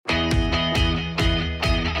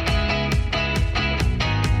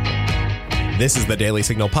This is the Daily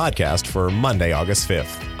Signal podcast for Monday, August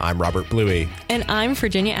 5th. I'm Robert Bluey. And I'm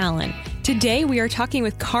Virginia Allen. Today we are talking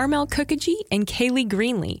with Carmel Kookogey and Kaylee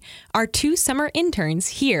Greenlee, our two summer interns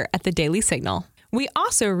here at the Daily Signal. We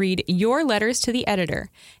also read your letters to the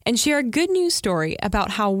editor and share a good news story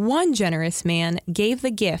about how one generous man gave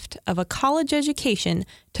the gift of a college education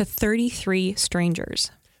to 33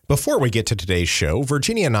 strangers. Before we get to today's show,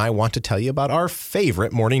 Virginia and I want to tell you about our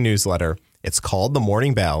favorite morning newsletter. It's called The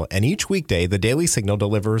Morning Bell, and each weekday, the Daily Signal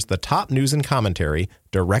delivers the top news and commentary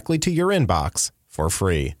directly to your inbox for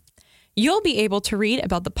free. You'll be able to read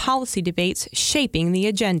about the policy debates shaping the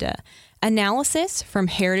agenda, analysis from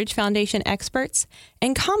Heritage Foundation experts,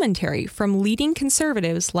 and commentary from leading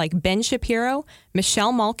conservatives like Ben Shapiro,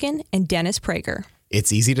 Michelle Malkin, and Dennis Prager.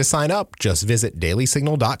 It's easy to sign up. Just visit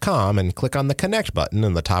dailysignal.com and click on the Connect button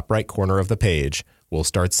in the top right corner of the page. We'll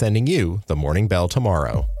start sending you the Morning Bell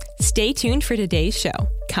tomorrow. Stay tuned for today's show,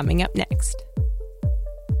 coming up next.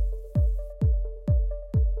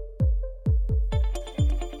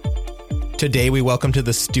 Today, we welcome to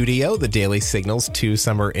the studio the Daily Signal's two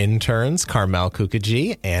summer interns, Carmel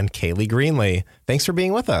Kookogey and Kaylee Greenlee. Thanks for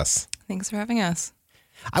being with us. Thanks for having us.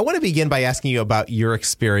 I want to begin by asking you about your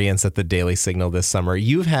experience at the Daily Signal this summer.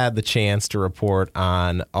 You've had the chance to report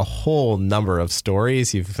on a whole number of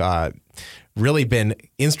stories. You've really been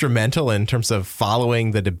instrumental in terms of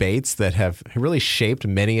following the debates that have really shaped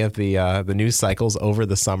many of the news cycles over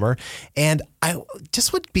the summer. And I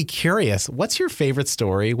just would be curious, what's your favorite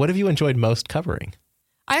story? What have you enjoyed most covering?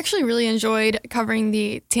 I actually really enjoyed covering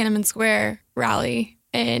the Tiananmen Square rally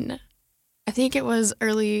in, I think it was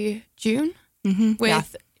early June,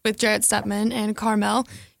 with Jared Stepman and Carmel.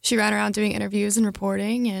 She ran around doing interviews and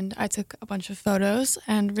reporting, and I took a bunch of photos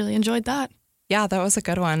and really enjoyed that. Yeah, that was a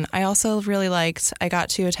good one. I also really I got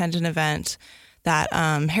to attend an event that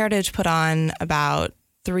Heritage put on about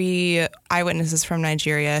 3 eyewitnesses from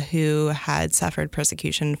Nigeria who had suffered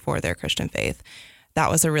persecution for their Christian faith.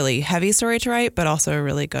 That was a really heavy story to write, but also a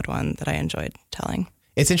really good one that I enjoyed telling.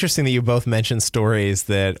 It's interesting that you both mentioned stories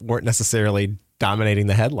that weren't necessarily dominating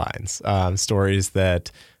the headlines, stories that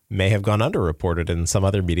may have gone underreported in some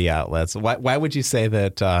other media outlets. Why would you say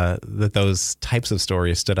that that those types of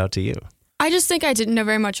stories stood out to you? I just think I didn't know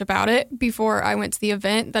very much about it before I went to the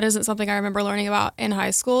event. That isn't something I remember learning about in high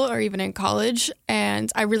school or even in college.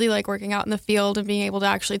 And I really like working out in the field and being able to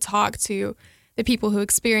actually talk to the people who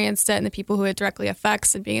experienced it and the people who it directly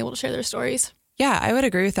affects and being able to share their stories. Yeah, I would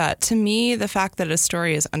agree with that. To me, the fact that a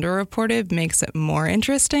story is underreported makes it more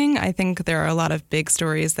interesting. I think there are a lot of big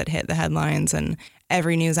stories that hit the headlines and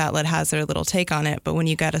every news outlet has their little take on it. But when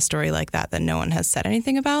you get a story like that no one has said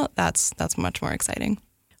anything about, that's much more exciting.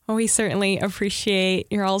 Well, we certainly appreciate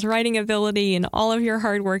your all's writing ability and all of your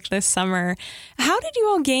hard work this summer. How did you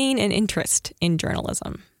all gain an interest in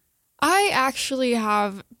journalism? I actually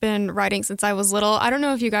have been writing since I was little. I don't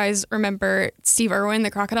know if you guys remember Steve Irwin,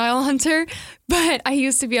 the crocodile hunter, but I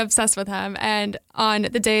used to be obsessed with him. And on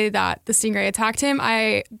the day that the stingray attacked him,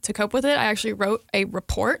 to cope with it, I actually wrote a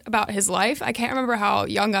report about his life. I can't remember how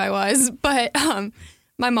young I was, but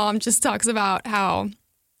my mom just talks about how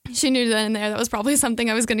she knew then and there that was probably something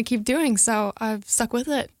I was going to keep doing. So I've stuck with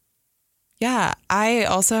it. Yeah, I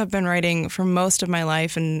also have been writing for most of my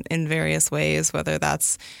life in various ways, whether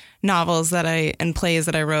that's novels and plays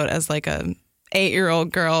that I wrote as like a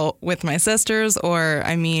 8-year-old girl with my sisters, or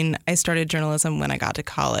I started journalism when I got to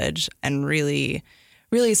college and really,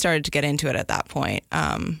 really started to get into it at that point.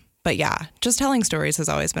 But yeah, just telling stories has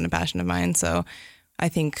always been a passion of mine. So I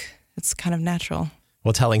think it's kind of natural.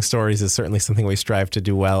 Well, telling stories is certainly something we strive to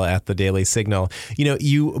do well at the Daily Signal. You know,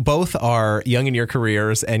 you both are young in your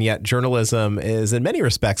careers, and yet journalism is in many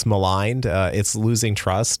respects maligned. It's losing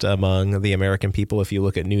trust among the American people. If you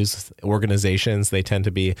look at news organizations, they tend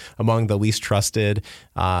to be among the least trusted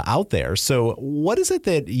out there. So what is it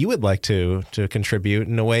that you would like to contribute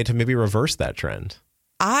in a way to maybe reverse that trend?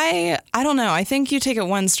 I don't know. I think you take it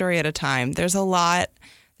one story at a time. There's a lot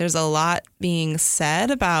being said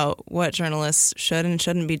about what journalists should and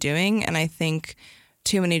shouldn't be doing. And I think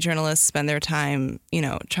too many journalists spend their time,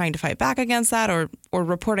 trying to fight back against that or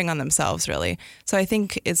reporting on themselves, really. So I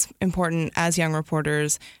think it's important as young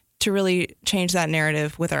reporters to really change that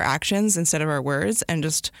narrative with our actions instead of our words and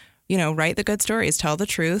just, write the good stories, tell the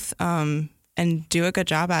truth, and do a good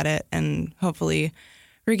job at it and hopefully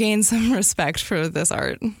regain some respect for this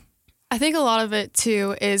art. I think a lot of it,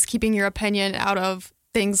 too, is keeping your opinion out of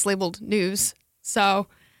things labeled news. So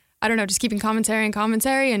I don't know, just keeping commentary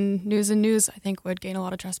and news, I think would gain a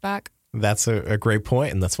lot of trust back. That's a great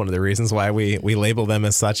point, and that's one of the reasons why we label them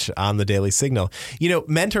as such on the Daily Signal. You know,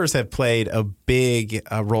 mentors have played a big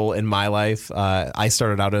role in my life. I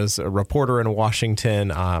started out as a reporter in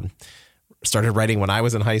Washington, started writing when I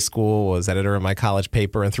was in high school, was editor of my college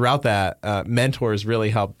paper, and throughout that, mentors really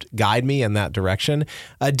helped guide me in that direction.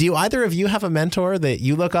 Do either of you have a mentor that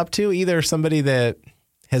you look up to, either somebody that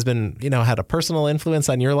has been, had a personal influence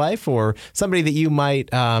on your life, or somebody that you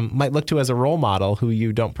might look to as a role model who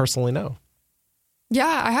you don't personally know?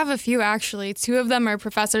 Yeah, I have a few actually. Two of them are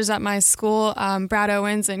professors at my school, Brad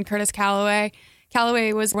Owens and Curtis Calloway.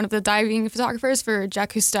 Calloway was one of the diving photographers for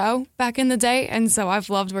Jacques Cousteau back in the day, and so I've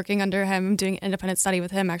loved working under him. I'm doing independent study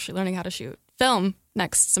with him, actually learning how to shoot film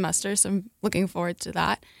next semester, so I'm looking forward to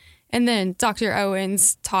that. And then Dr.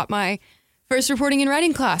 Owens taught my first reporting and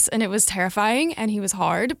writing class, and it was terrifying and he was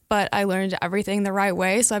hard, but I learned everything the right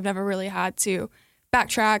way, so I've never really had to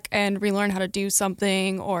backtrack and relearn how to do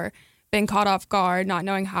something or been caught off guard not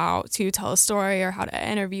knowing how to tell a story or how to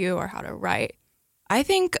interview or how to write. I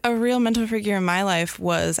think a real mentor figure in my life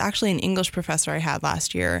was actually an English professor I had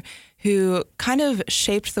last year who kind of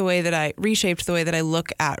reshaped the way that I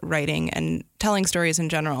look at writing and telling stories in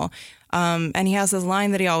general. And he has this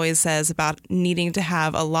line that he always says about needing to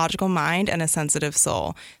have a logical mind and a sensitive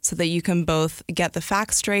soul so that you can both get the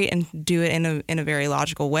facts straight and do it in a very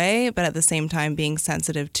logical way, but at the same time being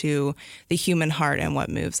sensitive to the human heart and what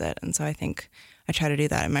moves it. And so I think I try to do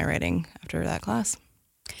that in my writing after that class.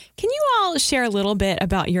 Can you all share a little bit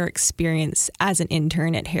about your experience as an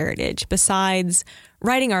intern at Heritage? Besides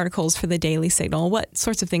writing articles for the Daily Signal, what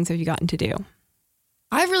sorts of things have you gotten to do?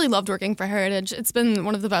 I've really loved working for Heritage. It's been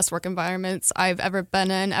one of the best work environments I've ever been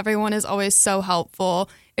in. Everyone is always so helpful.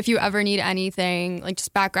 If you ever need anything, like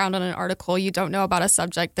just background on an article, you don't know about a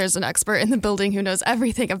subject, there's an expert in the building who knows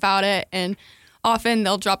everything about it. And often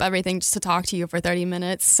they'll drop everything just to talk to you for 30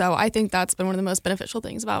 minutes. So I think that's been one of the most beneficial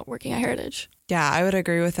things about working at Heritage. Yeah, I would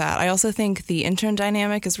agree with that. I also think the intern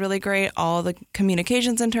dynamic is really great. All the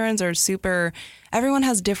communications interns are everyone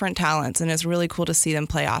has different talents, and it's really cool to see them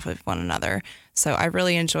play off of one another. So I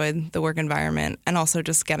really enjoyed the work environment and also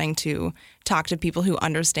just getting to talk to people who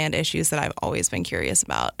understand issues that I've always been curious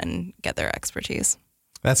about and get their expertise.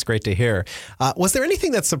 That's great to hear. Was there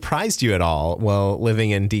anything that surprised you at all while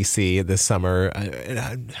living in D.C. this summer?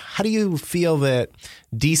 How do you feel that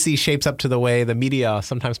D.C. shapes up to the way the media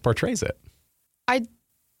sometimes portrays it? I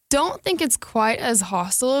don't think it's quite as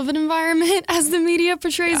hostile of an environment as the media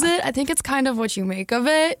portrays it. I think it's kind of what you make of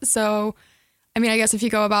it. So, I mean, I guess if you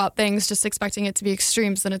go about things just expecting it to be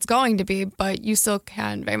extremes, then it's going to be, but you still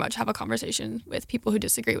can very much have a conversation with people who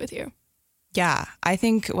disagree with you. Yeah, I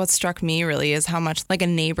think what struck me really is how much like a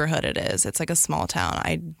neighborhood it is. It's like a small town.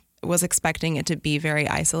 I was expecting it to be very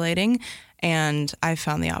isolating, and I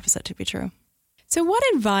found the opposite to be true. So what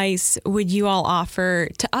advice would you all offer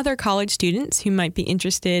to other college students who might be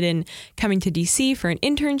interested in coming to DC for an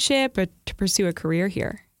internship or to pursue a career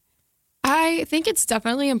here? I think it's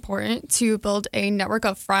definitely important to build a network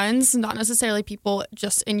of friends, not necessarily people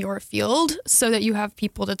just in your field, so that you have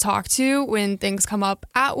people to talk to when things come up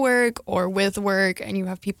at work or with work, and you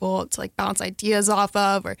have people to like bounce ideas off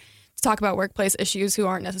of or to talk about workplace issues who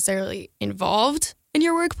aren't necessarily involved in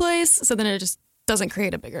your workplace. So then it just doesn't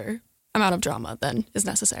create a bigger amount of drama than is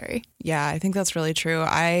necessary. Yeah, I think that's really true.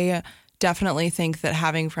 I definitely think that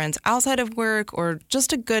having friends outside of work or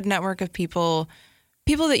just a good network of people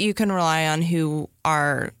that you can rely on who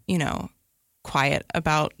are, quiet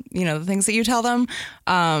about, the things that you tell them,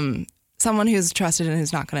 someone who's trusted and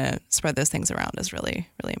who's not going to spread those things around is really,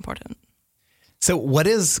 really important. So what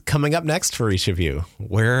is coming up next for each of you?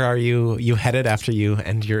 Where are you headed after you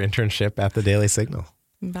end your internship at the Daily Signal?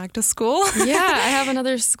 Back to school. Yeah, I have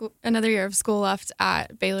another year of school left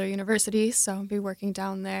at Baylor University, so I'll be working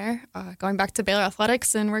down there, going back to Baylor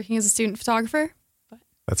Athletics and working as a student photographer.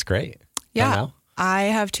 That's great. Yeah. I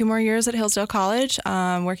have 2 more years at Hillsdale College,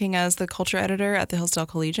 working as the culture editor at the Hillsdale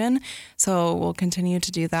Collegian. So we'll continue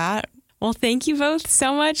to do that. Well, thank you both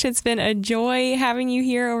so much. It's been a joy having you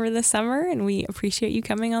here over the summer, and we appreciate you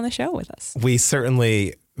coming on the show with us. We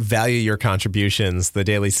certainly value your contributions. The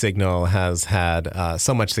Daily Signal has had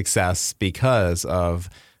so much success because of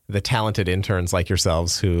the talented interns like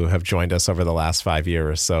yourselves who have joined us over the last 5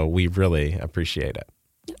 years. So we really appreciate it.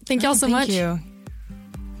 Thank y'all so much. Thank you.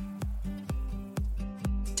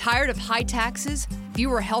 Tired of high taxes,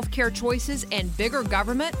 fewer healthcare choices, and bigger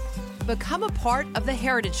government? Become a part of the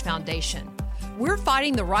Heritage Foundation. We're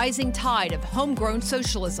fighting the rising tide of homegrown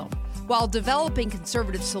socialism while developing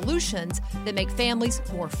conservative solutions that make families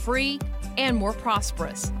more free and more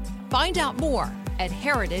prosperous. Find out more at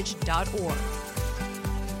heritage.org.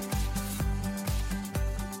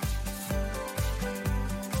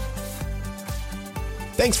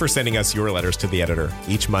 Thanks for sending us your letters to the editor.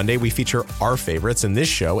 Each Monday, we feature our favorites in this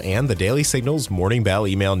show and the Daily Signal's Morning Bell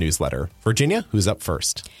email newsletter. Virginia, who's up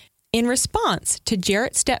first? In response to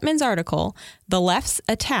Jarrett Stepman's article, the left's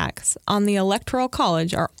attacks on the Electoral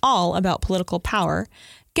College are all about political power,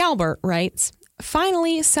 Galbert writes,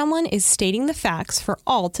 finally, someone is stating the facts for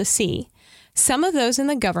all to see. Some of those in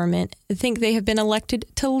the government think they have been elected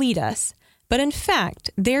to lead us, but in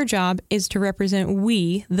fact, their job is to represent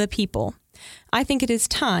we, the people. I think it is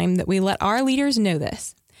time that we let our leaders know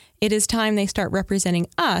this. It is time they start representing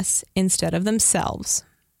us instead of themselves.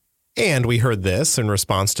 And we heard this in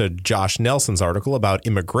response to Josh Nelson's article about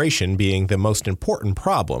immigration being the most important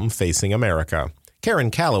problem facing America. Karen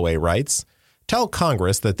Calloway writes, tell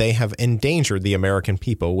Congress that they have endangered the American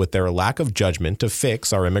people with their lack of judgment to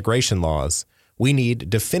fix our immigration laws. We need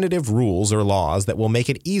definitive rules or laws that will make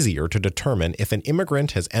it easier to determine if an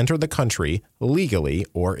immigrant has entered the country legally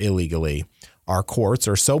or illegally. Our courts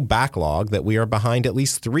are so backlogged that we are behind at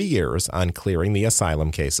least 3 years on clearing the asylum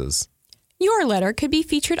cases. Your letter could be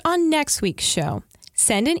featured on next week's show.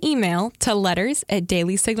 Send an email to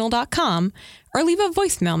letters@dailysignal.com or leave a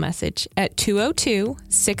voicemail message at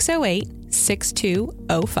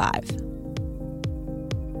 202-608-6205.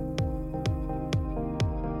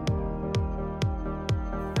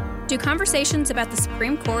 Do conversations about the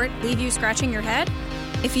Supreme Court leave you scratching your head?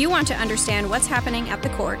 If you want to understand what's happening at the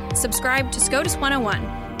court, subscribe to SCOTUS 101,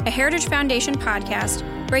 a Heritage Foundation podcast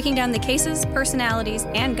breaking down the cases, personalities,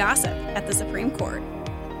 and gossip at the Supreme Court.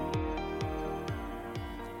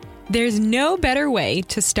 There's no better way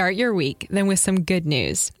to start your week than with some good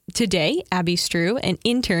news. Today, Abby Strew, an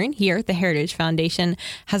intern here at the Heritage Foundation,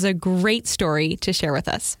 has a great story to share with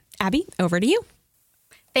us. Abby, over to you.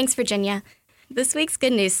 Thanks, Virginia. This week's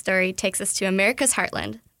good news story takes us to America's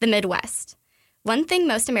heartland, the Midwest. One thing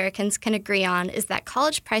most Americans can agree on is that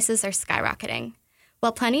college prices are skyrocketing.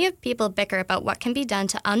 While plenty of people bicker about what can be done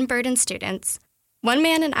to unburden students, one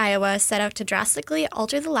man in Iowa set out to drastically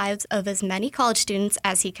alter the lives of as many college students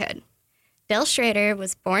as he could. Dale Schrader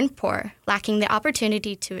was born poor, lacking the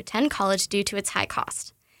opportunity to attend college due to its high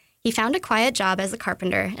cost. He found a quiet job as a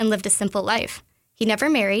carpenter and lived a simple life. He never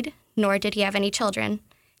married, nor did he have any children.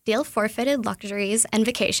 Dale forfeited luxuries and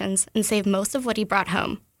vacations and saved most of what he brought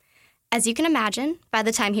home. As you can imagine, by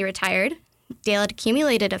the time he retired, Dale had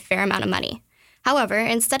accumulated a fair amount of money. However,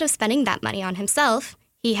 instead of spending that money on himself,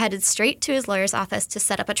 he headed straight to his lawyer's office to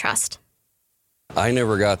set up a trust. I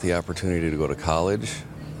never got the opportunity to go to college,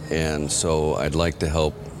 and so I'd like to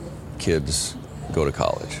help kids go to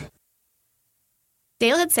college.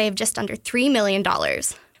 Dale had saved just under $3 million.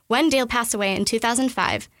 When Dale passed away in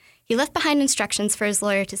 2005, he left behind instructions for his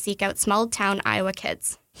lawyer to seek out small-town Iowa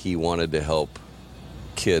kids. He wanted to help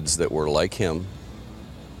kids that were like him,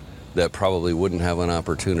 that probably wouldn't have an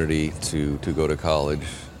opportunity to go to college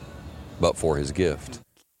but for his gift.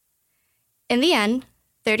 In the end,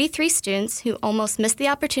 33 students who almost missed the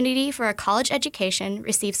opportunity for a college education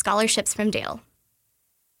received scholarships from Dale.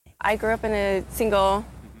 I grew up in a single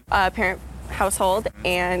parent household,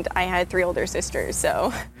 and I had 3 older sisters,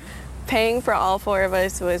 so paying for all 4 of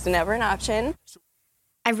us was never an option.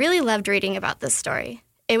 I really loved reading about this story.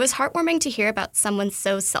 It was heartwarming to hear about someone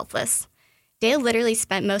so selfless. Dale literally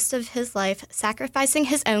spent most of his life sacrificing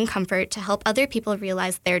his own comfort to help other people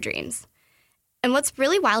realize their dreams. And what's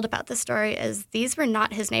really wild about this story is these were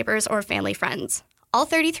not his neighbors or family friends. All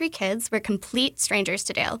 33 kids were complete strangers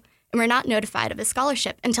to Dale and were not notified of his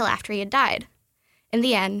scholarship until after he had died. In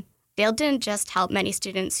the end, Dale didn't just help many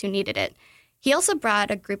students who needed it. He also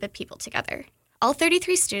brought a group of people together. All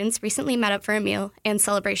 33 students recently met up for a meal and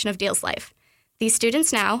celebration of Dale's life. These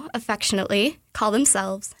students now, affectionately, call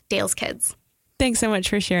themselves Dale's Kids. Thanks so much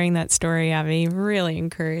for sharing that story, Abby. Really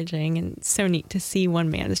encouraging and so neat to see one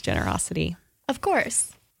man's generosity. Of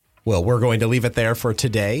course. Well, we're going to leave it there for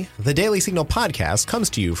today. The Daily Signal podcast comes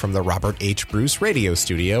to you from the Robert H. Bruce Radio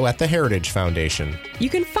Studio at the Heritage Foundation. You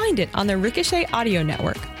can find it on the Ricochet Audio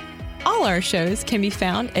Network. All our shows can be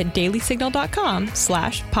found at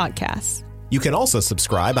dailysignal.com/podcasts. You can also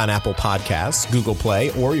subscribe on Apple Podcasts, Google Play,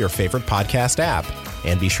 or your favorite podcast app.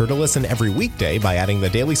 And be sure to listen every weekday by adding the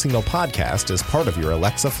Daily Signal podcast as part of your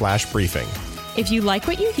Alexa Flash briefing. If you like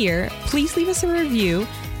what you hear, please leave us a review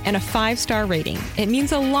and a 5-star rating. It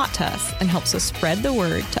means a lot to us and helps us spread the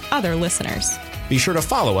word to other listeners. Be sure to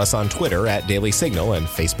follow us on Twitter at Daily Signal and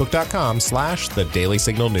Facebook.com/The Daily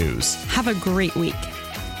Signal News. Have a great week.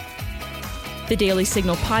 The Daily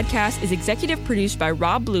Signal podcast is executive produced by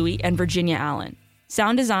Rob Bluey and Virginia Allen.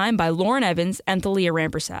 Sound design by Lauren Evans and Thalia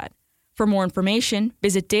Rampersad. For more information,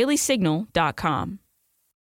 visit dailysignal.com.